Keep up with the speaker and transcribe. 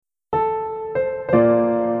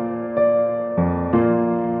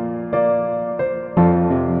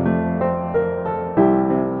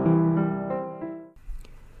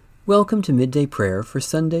Welcome to Midday Prayer for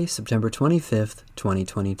Sunday, September 25th,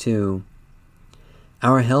 2022.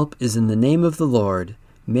 Our help is in the name of the Lord,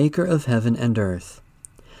 Maker of heaven and earth.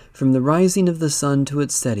 From the rising of the sun to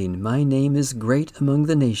its setting, my name is great among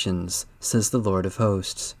the nations, says the Lord of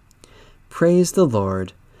hosts. Praise the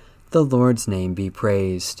Lord's name be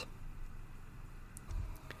praised.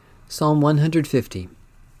 Psalm 150.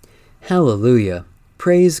 Hallelujah!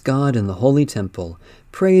 Praise God in the holy temple.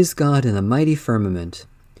 Praise God in the mighty firmament.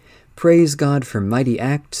 Praise God for mighty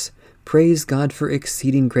acts. Praise God for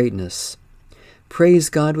exceeding greatness. Praise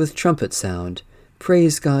God with trumpet sound.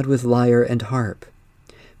 Praise God with lyre and harp.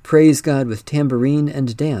 Praise God with tambourine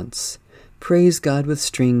and dance. Praise God with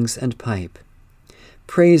strings and pipe.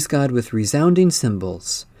 Praise God with resounding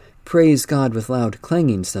cymbals. Praise God with loud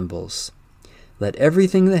clanging cymbals. Let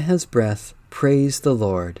everything that has breath praise the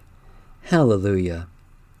Lord. Hallelujah.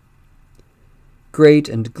 Great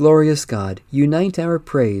and glorious God, unite our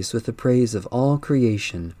praise with the praise of all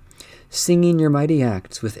creation, singing your mighty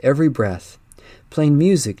acts with every breath, playing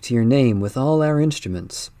music to your name with all our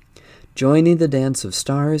instruments, joining the dance of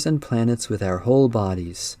stars and planets with our whole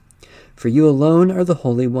bodies. For you alone are the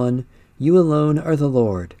Holy One, you alone are the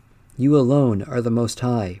Lord, you alone are the Most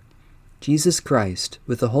High, Jesus Christ,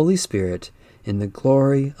 with the Holy Spirit, in the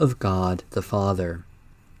glory of God the Father.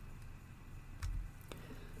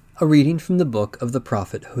 A reading from the book of the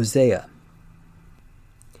prophet Hosea.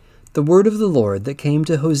 The word of the Lord that came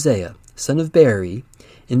to Hosea, son of Beeri,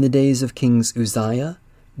 in the days of kings Uzziah,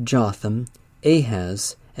 Jotham,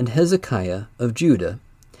 Ahaz, and Hezekiah of Judah,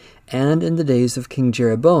 and in the days of King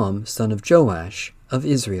Jeroboam, son of Joash, of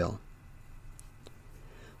Israel.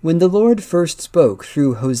 When the Lord first spoke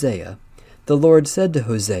through Hosea, the Lord said to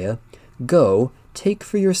Hosea, Go, take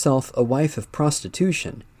for yourself a wife of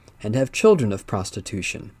prostitution, and have children of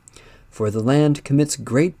prostitution, for the land commits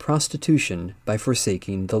great prostitution by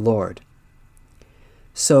forsaking the Lord.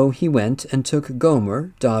 So he went and took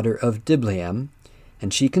Gomer, daughter of Diblaim,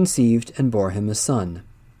 and she conceived and bore him a son.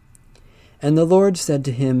 And the Lord said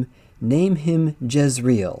to him, Name him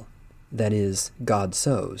Jezreel, that is, God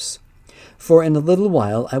sows. For in a little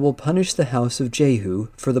while I will punish the house of Jehu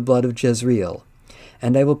for the blood of Jezreel,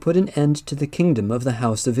 and I will put an end to the kingdom of the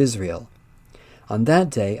house of Israel. On that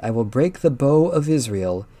day I will break the bow of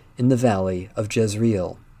Israel in the valley of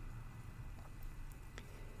Jezreel.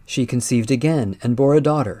 She conceived again and bore a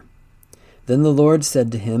daughter. Then the Lord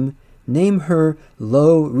said to him, Name her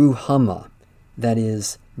Lo-ruhamah, that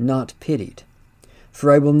is, not pitied.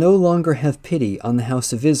 For I will no longer have pity on the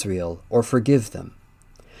house of Israel, or forgive them.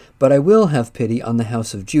 But I will have pity on the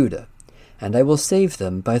house of Judah, and I will save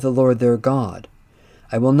them by the Lord their God.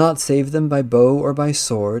 I will not save them by bow or by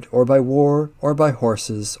sword, or by war, or by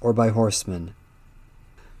horses, or by horsemen.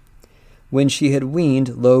 When she had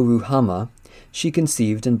weaned Lo-ruhamah, she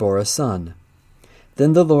conceived and bore a son.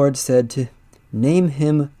 Then the Lord said to Name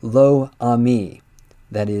him Lo-ammi,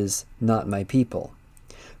 that is, not my people.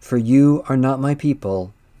 For you are not my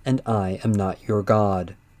people, and I am not your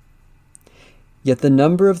God. Yet the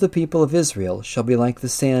number of the people of Israel shall be like the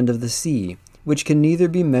sand of the sea, which can neither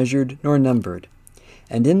be measured nor numbered.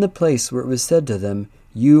 And in the place where it was said to them,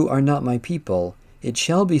 You are not my people, it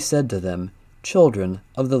shall be said to them, Children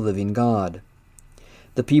of the living God.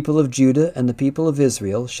 The people of Judah and the people of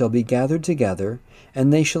Israel shall be gathered together,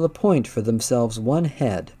 and they shall appoint for themselves one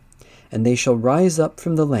head, and they shall rise up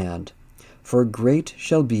from the land, for great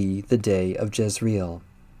shall be the day of Jezreel.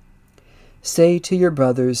 Say to your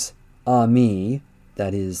brothers, Ammi,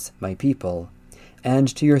 that is, my people, and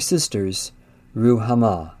to your sisters,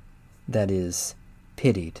 Ruhamah, that is,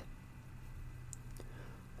 pitied.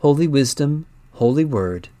 Holy Wisdom, Holy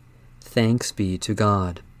Word, thanks be to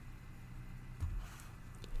God.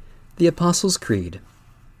 The Apostles' Creed.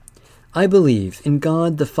 I believe in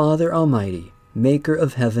God the Father Almighty, Maker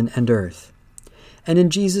of heaven and earth, and in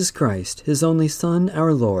Jesus Christ, his only Son,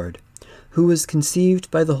 our Lord, who was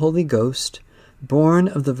conceived by the Holy Ghost, born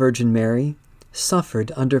of the Virgin Mary,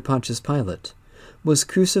 suffered under Pontius Pilate, was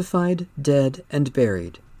crucified, dead, and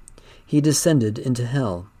buried. He descended into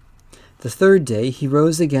hell. The third day he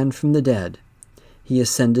rose again from the dead. He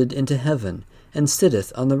ascended into heaven, and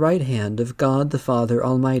sitteth on the right hand of God the Father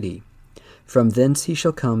Almighty. From thence he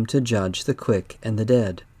shall come to judge the quick and the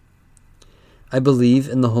dead. I believe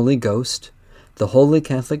in the Holy Ghost, the Holy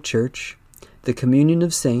Catholic Church, the communion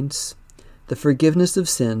of saints, the forgiveness of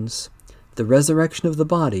sins, the resurrection of the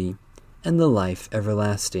body, and the life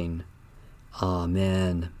everlasting.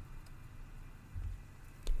 Amen.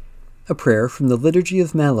 A prayer from the Liturgy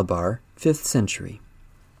of Malabar, 5th century.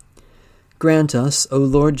 Grant us, O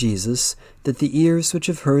Lord Jesus, that the ears which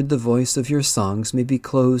have heard the voice of your songs may be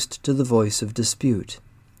closed to the voice of dispute,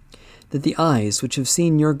 that the eyes which have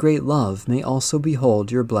seen your great love may also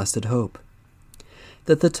behold your blessed hope,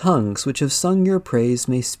 that the tongues which have sung your praise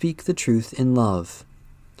may speak the truth in love,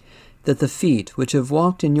 that the feet which have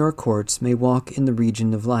walked in your courts may walk in the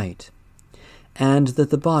region of light, and that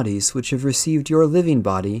the bodies which have received your living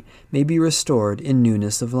body may be restored in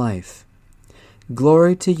newness of life.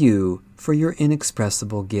 Glory to you for your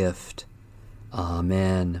inexpressible gift.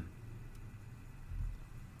 Amen.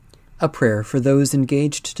 A prayer for those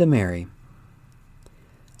engaged to marry.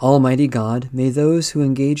 Almighty God, may those who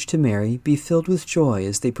engage to marry be filled with joy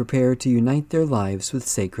as they prepare to unite their lives with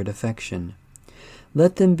sacred affection.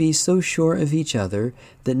 Let them be so sure of each other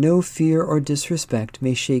that no fear or disrespect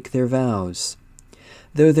may shake their vows.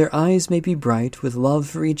 Though their eyes may be bright with love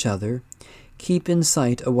for each other, keep in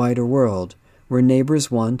sight a wider world, where neighbors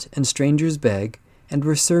want and strangers beg, and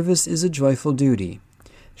where service is a joyful duty.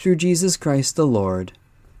 Through Jesus Christ the Lord.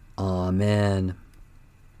 Amen.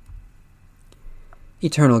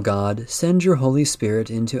 Eternal God, send your Holy Spirit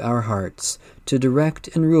into our hearts, to direct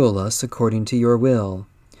and rule us according to your will,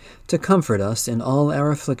 to comfort us in all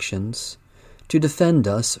our afflictions, to defend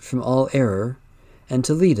us from all error, and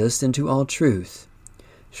to lead us into all truth.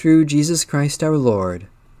 Through Jesus Christ our Lord.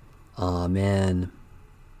 Amen.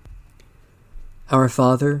 Our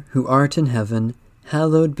Father, who art in heaven,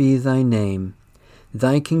 hallowed be thy name.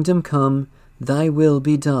 Thy kingdom come, thy will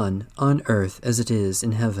be done, on earth as it is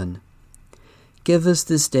in heaven. Give us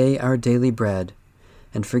this day our daily bread,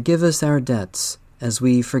 and forgive us our debts, as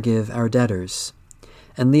we forgive our debtors.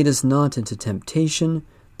 And lead us not into temptation,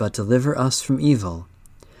 but deliver us from evil.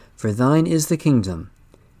 For thine is the kingdom,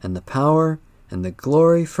 and the power, and the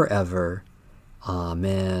glory forever.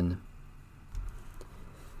 Amen.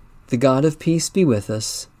 The God of peace be with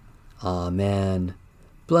us. Amen.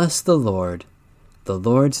 Bless the Lord. The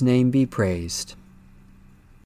Lord's name be praised.